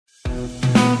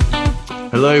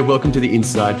Hello, welcome to the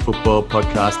Inside Football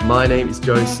Podcast. My name is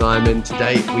Joe Simon.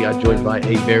 Today we are joined by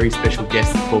a very special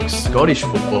guest that talks Scottish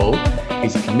football.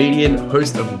 He's a comedian,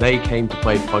 host of They Came to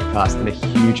Play podcast, and a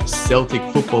huge Celtic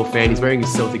football fan. He's wearing a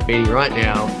Celtic beanie right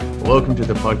now. Welcome to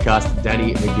the podcast,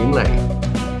 Danny McGinlay.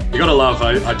 You gotta love,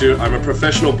 I do. I'm a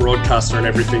professional broadcaster and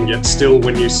everything, yet still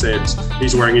when you said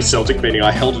he's wearing his Celtic beanie,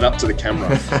 I held it up to the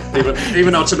camera,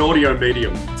 even though it's an audio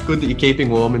medium. It's good that you're keeping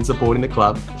warm and supporting the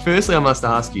club. Firstly, I must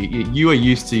ask you are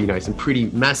used to, some pretty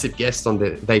massive guests on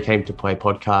the They Came to Play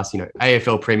podcast,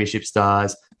 AFL Premiership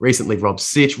stars. Recently, Rob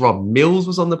Mills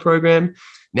was on the program.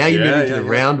 Now you're moving to the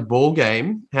round ball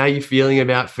game. How are you feeling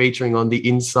about featuring on the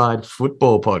Inside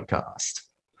Football Podcast?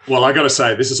 Well, I got to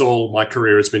say, this is all my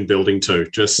career has been building to.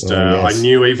 I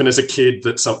knew even as a kid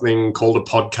that something called a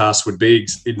podcast would be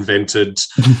invented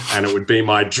and it would be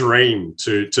my dream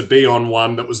to be on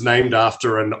one that was named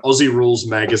after an Aussie Rules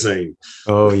magazine.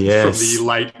 Oh, yes. From the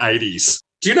late 80s.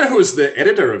 Do you know who was the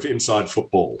editor of Inside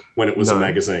Football when it was a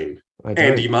magazine?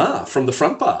 Andy Marr from the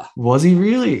Front Bar. Was he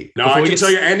really? No, I can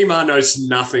tell you, Andy Marr knows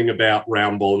nothing about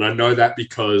round ball. And I know that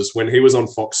because when he was on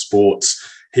Fox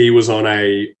Sports, he was on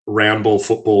a round ball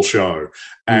football show,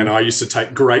 and I used to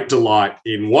take great delight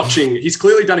in watching. He's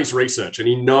clearly done his research and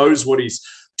he knows what he's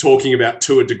talking about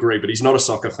to a degree, but he's not a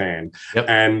soccer fan. Yep.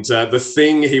 And the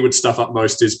thing he would stuff up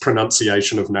most is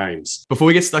pronunciation of names. Before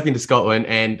we get stuck into Scotland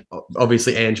and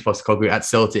obviously Ange Postecoglou at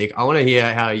Celtic, I want to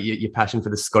hear how your passion for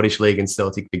the Scottish League and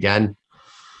Celtic began.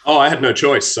 Oh, I had no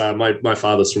choice. My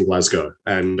father's from Glasgow,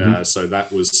 and so that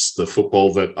was the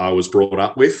football that I was brought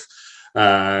up with.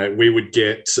 We would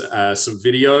get some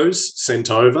videos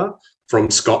sent over from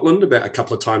Scotland about a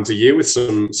couple of times a year with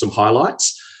some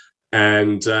highlights.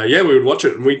 And we would watch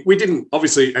it. And we didn't,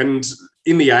 obviously, and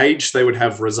in the age, they would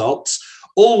have results.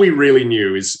 All we really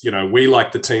knew is, we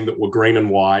liked the team that were green and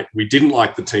white. We didn't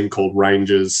like the team called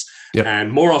Rangers. Yep.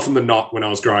 And more often than not, when I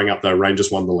was growing up, though,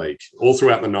 Rangers won the league. All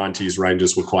throughout the 90s,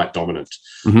 Rangers were quite dominant.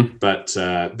 Mm-hmm. But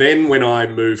then when I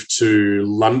moved to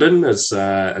London as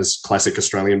classic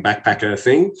Australian backpacker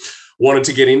thing, wanted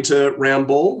to get into round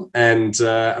ball, and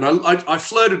I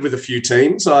flirted with a few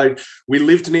teams. We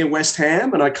lived near West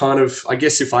Ham, and I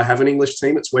guess if I have an English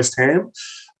team, it's West Ham.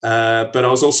 But I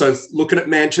was also looking at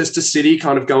Manchester City,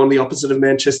 kind of going the opposite of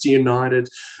Manchester United,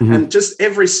 and just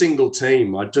every single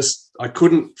team. I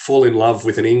couldn't fall in love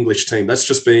with an English team. That's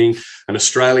just being an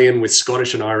Australian with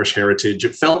Scottish and Irish heritage.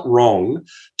 It felt wrong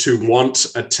to want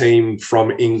a team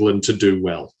from England to do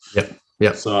well. Yep.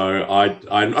 Yeah. So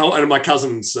and my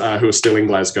cousins who are still in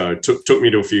Glasgow took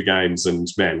me to a few games, and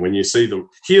man, when you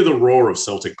hear the roar of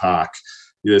Celtic Park,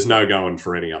 there's no going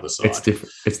for any other side.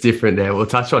 It's different there. We'll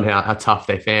touch on how tough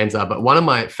their fans are. But one of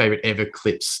my favourite ever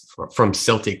clips from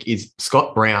Celtic is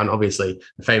Scott Brown, obviously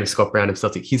the famous Scott Brown of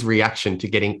Celtic, his reaction to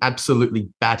getting absolutely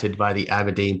battered by the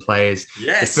Aberdeen players.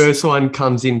 Yes. The first one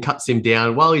comes in, cuts him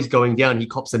down. While he's going down, he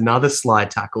cops another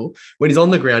slide tackle. When he's on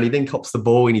the ground, he then cops the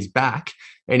ball in his back.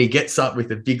 And he gets up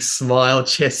with a big smile,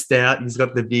 chest out. He's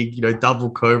got the big, double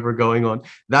cobra going on.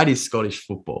 That is Scottish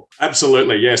football.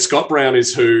 Absolutely, yeah. Scott Brown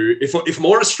is who, if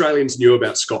more Australians knew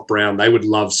about Scott Brown, they would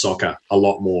love soccer a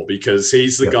lot more, because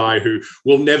he's the guy who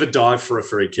will never dive for a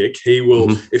free kick. He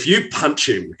will, if you punch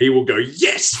him, he will go,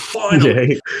 yes,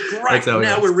 finally. Great,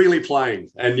 now we're really playing.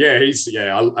 And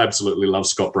I absolutely love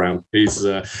Scott Brown. He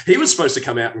was supposed to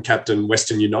come out and captain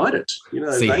Western United.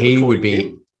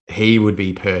 He would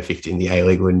be perfect in the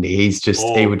A-League, wouldn't he?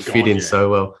 He would fit in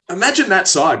so well. Imagine that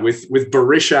side with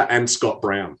Berisha and Scott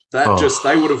Brown. They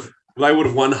would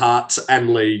have won Hearts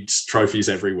and Leagues trophies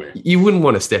everywhere. You wouldn't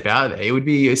want to step out of there. It would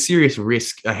be a serious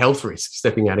risk, a health risk,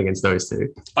 stepping out against those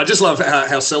two. I just love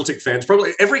how Celtic fans,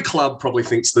 probably every club probably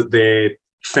thinks that their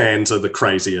fans are the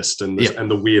craziest and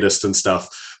the weirdest and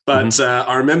stuff. But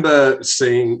I remember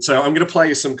seeing, so I'm going to play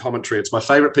you some commentary. It's my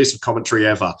favorite piece of commentary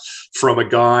ever from a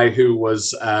guy who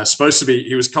was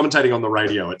he was commentating on the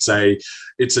radio. It's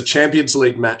a Champions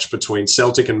League match between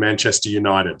Celtic and Manchester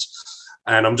United.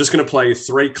 And I'm just going to play you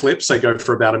 3 clips. They go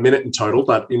for about a minute in total.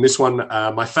 But in this one,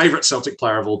 my favorite Celtic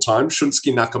player of all time,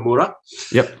 Shunsuke Nakamura,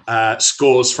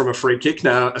 scores from a free kick.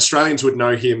 Now, Australians would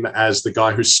know him as the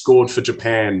guy who scored for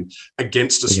Japan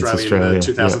against Australia in the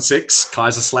 2006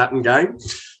 Kaiserslautern game.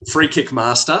 Free kick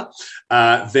master.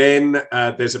 Then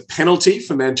there's a penalty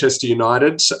for Manchester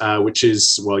United, which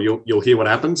is, you'll hear what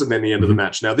happens, and then the end of the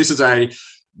match. Now, this is a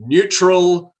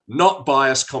neutral, not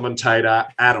biased commentator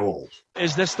at all.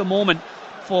 Is this the moment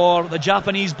for the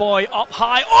Japanese boy up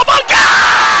high? Oh my God!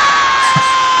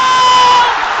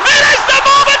 It is the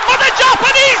moment for the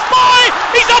Japanese boy!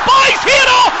 He's a boy's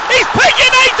hero! He's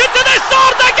piginated to the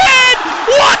sword again!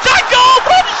 What a goal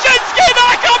from Shinsuke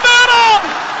Nakamura!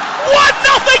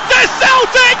 1-0 to to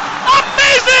Celtic!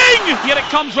 Amazing! Here it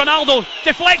comes, Ronaldo.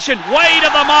 Deflection, wide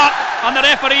of the mark. And the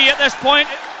referee at this point,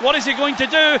 what is he going to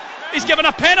do? He's given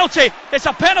a penalty. It's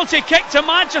a penalty kick to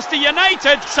Manchester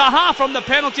United. Saha from the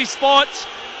penalty spot.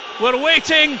 We're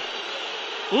waiting.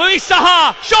 Louis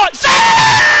Saha, shot,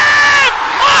 save!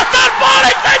 Arthur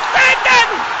Morrison saved it!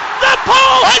 The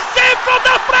ball has saved from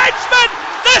the Frenchman!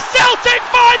 The Celtic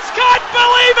fans can't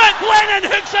believe it! Lennon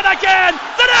hooks it again!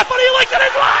 The referee looks at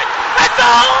his watch! It's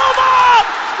all over!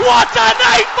 What a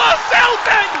night for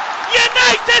Celtic!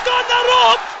 United on the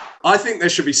rope! I think there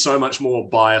should be so much more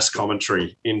biased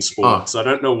commentary in sports. I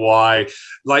don't know why.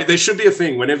 Like, there should be a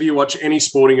thing whenever you watch any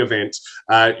sporting event.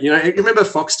 You remember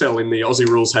Foxtel in the Aussie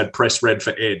Rules had press red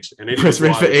for Ed, and Eddie press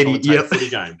red for Eddie. Yep. Footy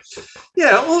game.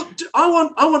 Yeah, well, I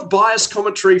want biased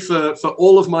commentary for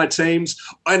all of my teams,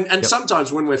 and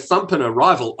sometimes when we're thumping a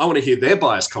rival, I want to hear their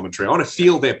biased commentary. I want to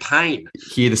feel their pain.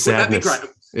 Hear the sadness. That'd be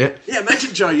great. Yeah.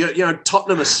 Imagine, Joe,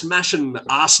 Tottenham are smashing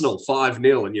Arsenal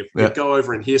 5-0 and you go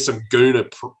over and hear some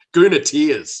Gooner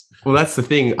tears. Well, that's the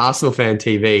thing. Arsenal fan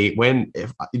TV, when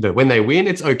they win,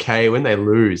 it's okay. When they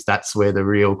lose, that's where the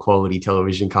real quality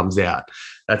television comes out.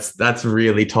 That's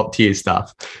really top tier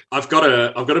stuff. I've got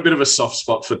a bit of a soft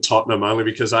spot for Tottenham only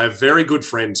because I have very good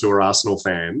friends who are Arsenal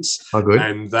fans. Oh, good.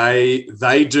 And they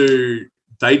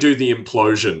do the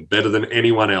implosion better than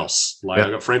anyone else. I've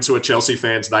got friends who are Chelsea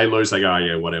fans. They lose, they go, oh,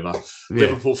 yeah, whatever. Yeah.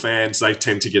 Liverpool fans, they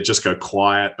tend to just go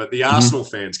quiet. But the Arsenal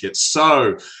fans get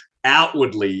so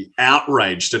outwardly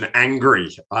outraged and angry.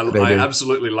 I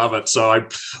absolutely love it. So I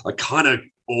kind of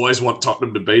always want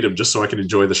Tottenham to beat them just so I can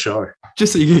enjoy the show.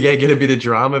 Just so you can get a bit of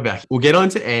drama back. We'll get on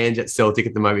to Ange at Celtic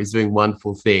at the moment. He's doing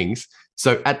wonderful things.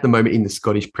 So at the moment in the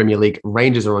Scottish Premier League,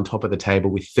 Rangers are on top of the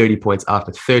table with 30 points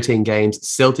after 13 games.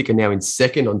 Celtic are now in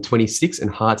second on 26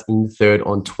 and Hearts in third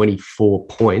on 24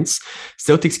 points.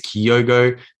 Celtic's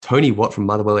Kyogo, Tony Watt from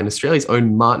Motherwell and Australia's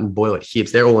own Martin Boyle at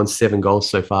Hibs. They're all on 7 goals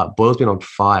so far. Boyle's been on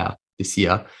fire this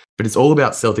year, but it's all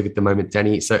about Celtic at the moment,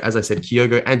 Danny. So as I said,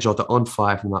 Kyogo and Jota on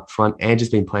fire from up front. Ange has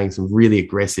been playing some really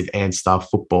aggressive and style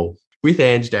football. With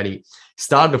Ange, Danny,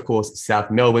 started, of course,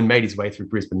 South Melbourne, made his way through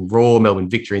Brisbane Roar, Melbourne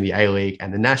Victory in the A-League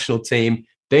and the national team,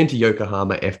 then to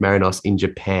Yokohama F. Marinos in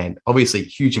Japan. Obviously,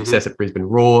 huge success at Brisbane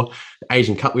Roar, the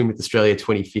Asian Cup win with Australia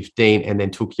 2015, and then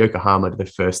took Yokohama to the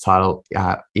first title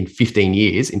in 15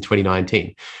 years in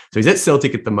 2019. So he's at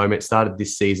Celtic at the moment, started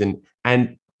this season,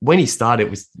 and when he started, it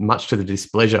was much to the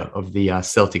displeasure of the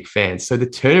Celtic fans. So the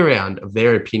turnaround of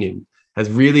their opinion has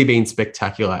really been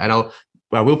spectacular. And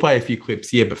I will play a few clips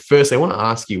here, but first I want to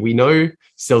ask you, we know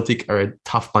Celtic are a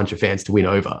tough bunch of fans to win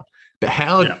over, but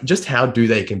how do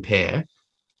they compare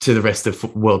to the rest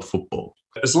of world football?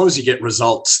 As long as you get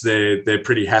results, they're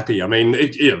pretty happy. I mean,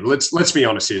 let's be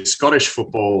honest here. Scottish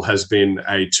football has been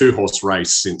a 2-horse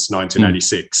race since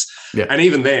 1986. And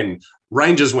even then,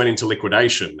 Rangers went into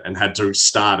liquidation and had to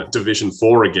start at Division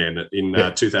 4 again in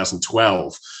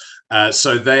 2012.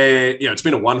 So it's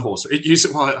been a 1-horse.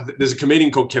 There's a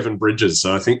comedian called Kevin Bridges,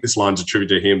 so I think this line's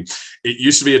attributed to him. It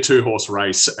used to be a 2-horse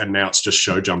race, and now it's just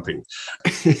show jumping.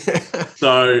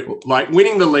 So,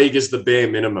 winning the league is the bare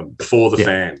minimum for the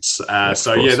fans.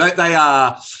 They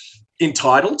are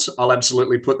entitled. I'll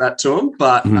absolutely put that to them.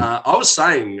 But I was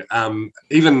saying,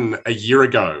 even a year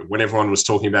ago, when everyone was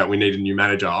talking about we need a new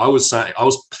manager, I was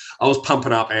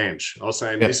pumping up Ange. I was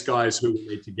saying this guy's who we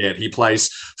need to get. He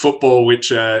plays football,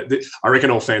 which I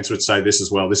reckon all fans would say this as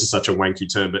well. This is such a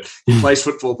wanky term, but he plays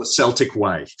football the Celtic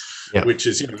way, which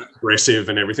is aggressive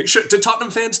and everything. Do Tottenham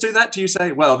fans do that? Do you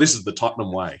say, well, this is the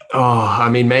Tottenham way? Oh, I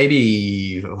mean,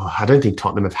 maybe. I don't think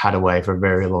Tottenham have had a way for a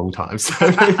very long time, so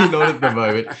maybe not at the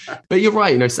moment. But you're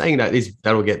right, saying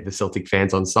that'll get the Celtic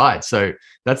fans on side. So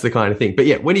that's the kind of thing. But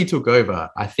yeah, when he took over,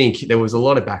 I think there was a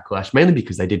lot of backlash, mainly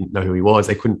because they didn't know who he was.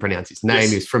 They couldn't pronounce his name.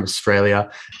 He was from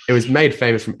Australia. It was made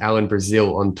famous from Alan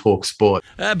Brazil on Talk Sport.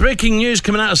 Breaking news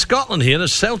coming out of Scotland here. The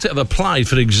Celtic have applied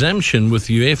for exemption with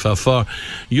UEFA for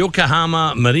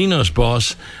Yokohama Marinos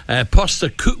boss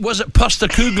Postecoglou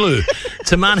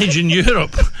to manage in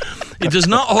Europe. He does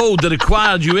not hold the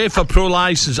required UEFA Pro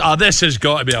license. This has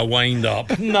got to be a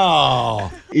wind-up.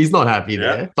 No. He's not happy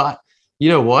there. But you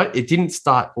know what? It didn't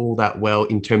start all that well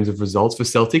in terms of results for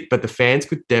Celtic, but the fans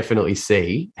could definitely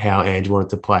see how Ange wanted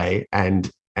to play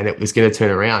and it was going to turn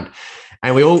around.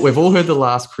 And we've all heard the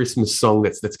last Christmas song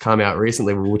that's come out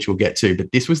recently, which we'll get to.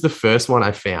 But this was the first one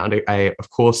I found, of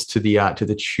course, to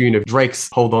the tune of Drake's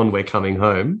 "Hold On, We're Coming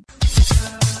Home."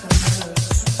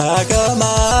 I got my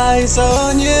eyes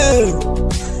on you,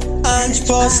 Ange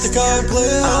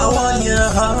Postecoglou. I want your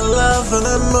hot love and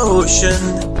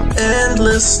emotion.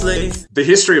 endlessly. The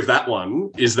history of that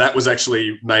one is that was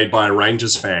actually made by a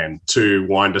Rangers fan to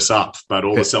wind us up, but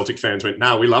all the Celtic fans went,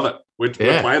 "No, we love it. We're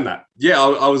playing that." Yeah,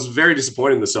 I was very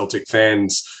disappointed in the Celtic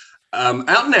fans.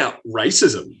 Out and out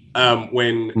racism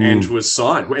when Ange was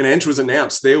signed. When Ange was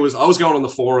announced, I was going on the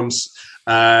forums.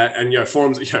 And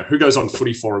forums. Who goes on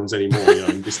footy forums anymore?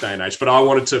 In this day and age. But I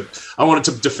wanted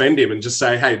to defend him and just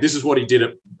say, hey, this is what he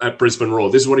did at Brisbane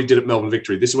Roar. This is what he did at Melbourne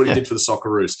Victory. This is what he did for the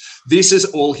Socceroos. This is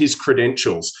all his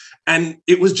credentials. And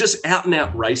it was just out and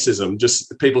out racism.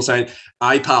 Just people saying,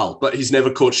 "Hey, pal, but he's never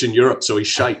coached in Europe, so he's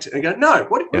shite." And I go, "No,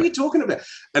 what are you talking about?"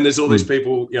 And there's all these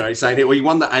people, saying, "Well, he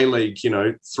won the A-League,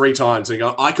 3 times." And you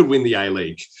go, "I could win the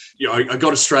A-League. I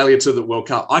got Australia to the World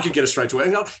Cup. I could get Australia to it."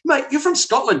 And I go, "Mate, you're from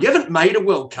Scotland. You haven't made a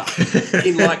World Cup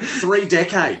in like 3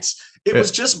 decades." It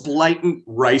was just blatant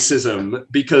racism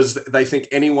because they think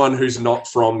anyone who's not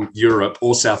from Europe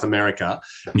or South America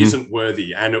isn't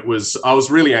worthy. And I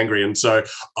was really angry. And so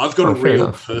I've got a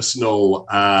real personal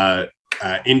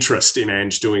interest in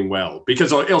Ange doing well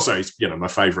because also he's my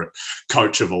favourite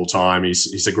coach of all time.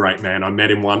 He's a great man. I met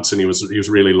him once and he was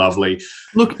really lovely.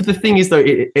 Look, the thing is though,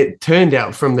 it turned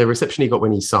out from the reception he got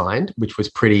when he signed, which was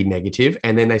pretty negative,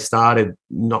 and then they started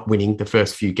not winning the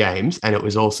first few games, and it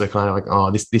was also kind of like,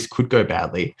 oh, this could go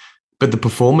badly. But the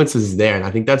performance is there, and I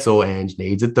think that's all Ange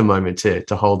needs at the moment to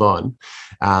hold on.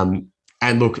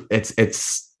 And look,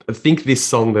 it's. I think this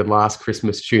song, the last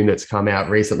Christmas tune that's come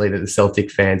out recently that the Celtic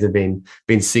fans have been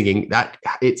singing, that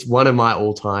it's one of my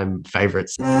all-time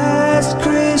favourites. Last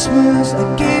Christmas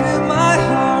I gave you my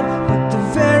heart, but the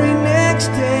very next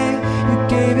day you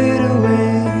gave it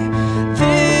away.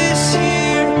 This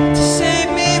year, to save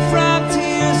me from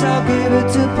tears, I'll give it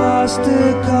to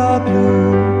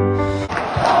Postecoglou.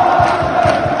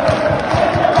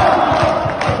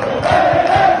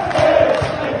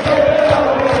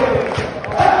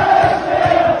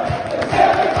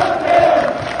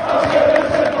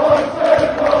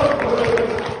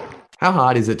 How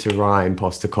hard is it to rhyme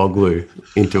Postecoglou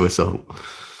into a song?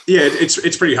 Yeah, it's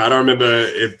pretty hard. I remember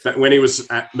when he was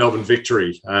at Melbourne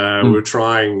Victory, we were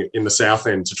trying in the South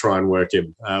End to try and work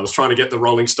him. I was trying to get the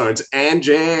Rolling Stones and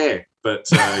but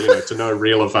to no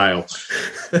real avail.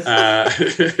 But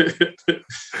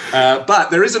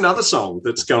there is another song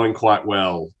that's going quite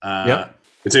well.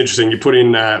 It's interesting. You put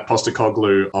in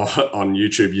Postecoglou on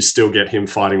YouTube, you still get him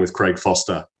fighting with Craig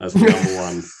Foster as the number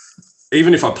one.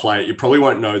 Even if I play it, you probably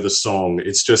won't know the song.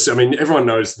 It's just, everyone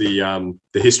knows the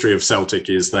history of Celtic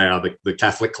is they are the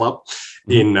Catholic club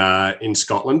in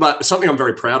Scotland. But something I'm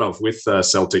very proud of with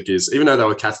Celtic is, even though they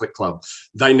were a Catholic club,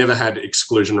 they never had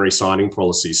exclusionary signing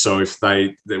policies. So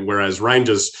whereas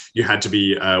Rangers, you had to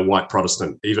be a white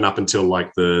Protestant, even up until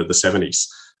like the 70s.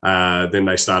 Then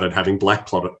they started having black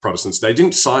Protestants. They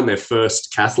didn't sign their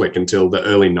first Catholic until the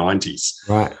early 90s,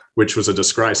 right? Which was a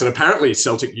disgrace. And apparently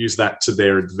Celtic used that to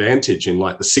their advantage in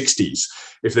like the 60s.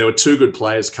 If there were 2 good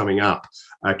players coming up,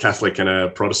 a Catholic and a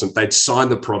Protestant, they'd sign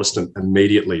the Protestant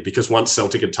immediately because once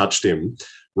Celtic had touched him,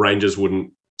 Rangers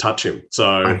wouldn't touch him.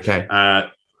 So,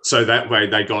 so that way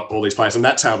they got all these players. And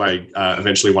that's how they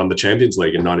eventually won the Champions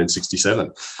League in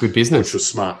 1967. Good business. Which was a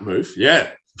smart move.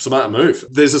 Yeah. Smart move.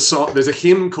 There's a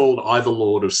hymn called "I the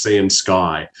Lord of Sea and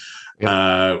Sky,"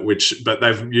 but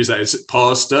they've used that as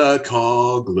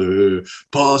Postecoglou,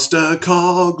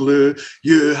 Postecoglou,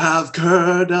 you have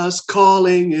heard us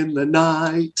calling in the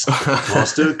night.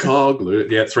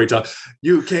 Postecoglou, 3 times.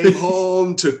 You came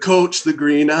home to coach the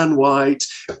green and white.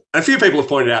 A few people have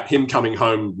pointed out him coming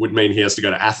home would mean he has to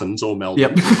go to Athens or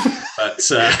Melbourne. But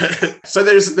so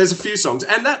there's a few songs,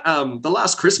 and that the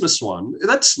Last Christmas one,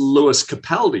 that's Lewis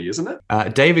Capaldi, isn't it?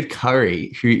 David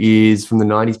Curry, who is from the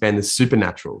 90s band The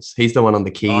Supernaturals. He's the one on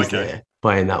the keys there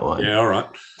playing that one. Yeah, all right.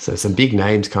 So some big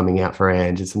names coming out for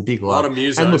Ange and some big love. A lot of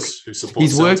musos who support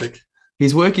Celtic.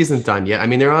 His work isn't done yet.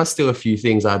 There are still a few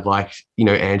things I'd like,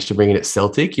 Ange to bring in at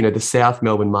Celtic. The South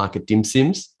Melbourne Market dim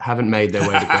sims haven't made their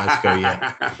way to Glasgow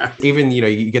yet. Even,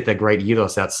 you get that great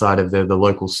gyros outside of the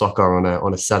local soccer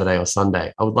on a Saturday or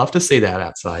Sunday. I would love to see that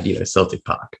outside, Celtic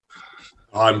Park.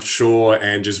 I'm sure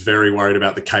Ange is very worried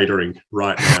about the catering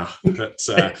right now. But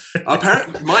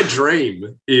apparently, my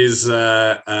dream is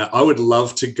I would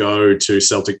love to go to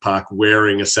Celtic Park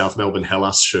wearing a South Melbourne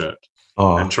Hellas shirt.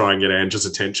 And try and get Ange's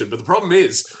attention. But the problem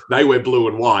is they wear blue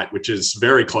and white, which is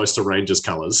very close to Rangers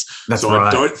colours. So right.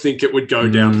 I don't think it would go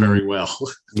down very well.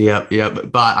 Yeah.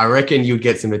 But I reckon you'll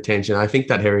get some attention. I think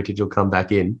that heritage will come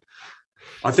back in.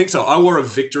 I think so. I wore a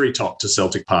victory top to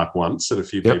Celtic Park once, and a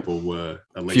few people were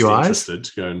at least interested,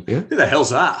 going, who the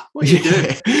hell's that? What are you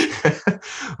doing?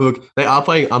 Look, they are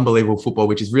playing unbelievable football,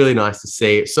 which is really nice to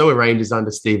see. So are Rangers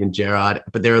under Steven Gerrard,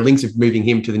 but there are links of moving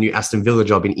him to the new Aston Villa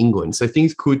job in England. So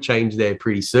things could change there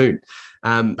pretty soon.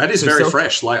 That is very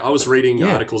fresh. Like I was reading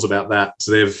articles about that.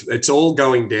 So it's all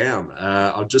going down.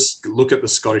 I'll just look at the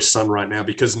Scottish Sun right now,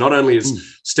 because not only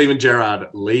is Steven Gerrard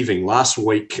leaving last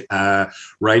week,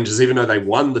 Rangers, even though they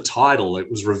won the title,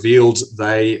 it was revealed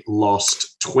they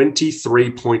lost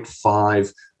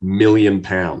 £23.5 million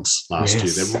last year.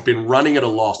 They've been running at a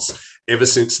loss ever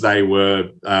since they were,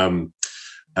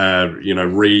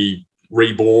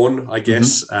 reborn, I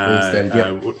guess.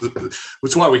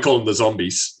 Which is why we call them the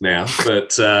zombies now.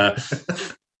 But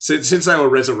since they were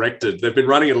resurrected, they've been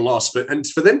running at a loss. And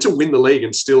for them to win the league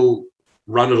and still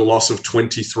run at a loss of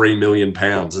 £23 million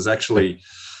is actually,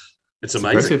 it's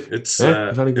amazing.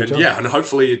 And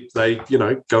hopefully they,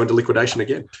 go into liquidation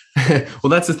again. Well,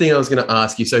 that's the thing I was going to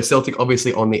ask you. So Celtic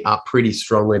obviously on the up pretty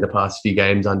strongly the past few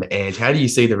games under Ange. How do you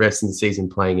see the rest of the season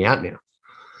playing out now?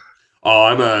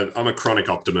 Oh, I'm a chronic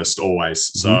optimist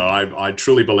always. So I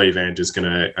truly believe Ange is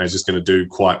just gonna do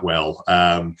quite well.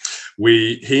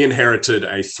 He inherited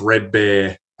a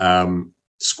threadbare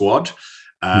squad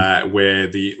where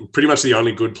pretty much the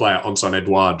only good player, Onson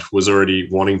Edouard, was already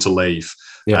wanting to leave.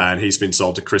 Yeah. And he's been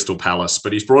sold to Crystal Palace.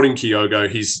 But he's brought in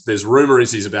Kyogo. There's rumour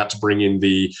he's about to bring in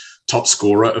the top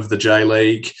scorer of the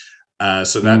J-League.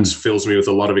 So that fills me with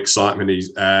a lot of excitement.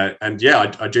 I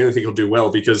genuinely think he'll do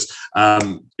well, because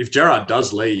if Gerrard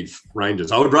does leave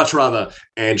Rangers, I would much rather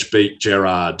Ange beat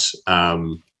Gerrard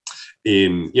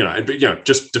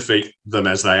just defeat them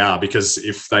as they are. Because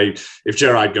if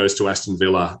Gerrard goes to Aston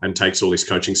Villa and takes all his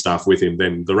coaching staff with him,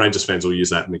 then the Rangers fans will use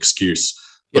that as an excuse.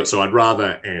 But so I'd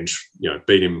rather Ange,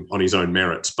 beat him on his own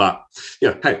merits. But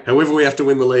hey, however we have to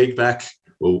win the league back,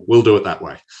 we'll do it that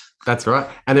way. That's right.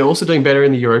 And they're also doing better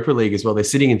in the Europa League as well. They're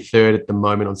sitting in third at the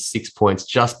moment on 6 points,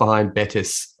 just behind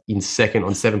Betis in second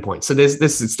on 7 points. So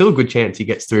there's still a good chance he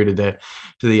gets through to the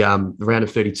round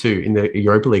of 32 in the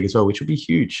Europa League as well, which would be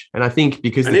huge. And I think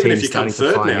because the team is starting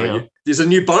to fire now, there's a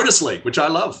new bonus league, which I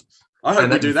love. I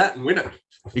hope we do that and win it.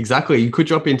 Exactly. You could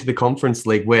drop into the Conference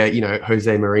League where,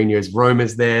 Jose Mourinho's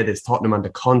Roma's there. There's Tottenham under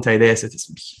Conte there. So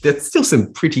there's still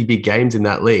some pretty big games in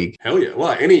that league. Hell yeah.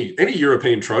 Well, any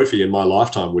European trophy in my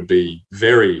lifetime would be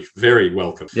very, very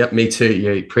welcome. Yep, me too.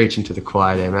 You're preaching to the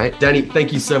choir there, mate. Danny,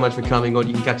 thank you so much for coming on.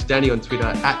 You can catch Danny on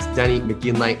Twitter @Danny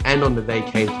McGinlay and on the They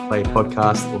Came to Play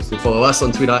podcast. Also follow us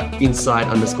on Twitter,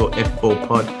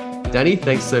 inside_FBallPod. Danny,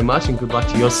 thanks so much and good luck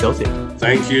to your Celtic.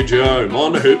 Thank you, Joe.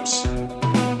 Mon hoops.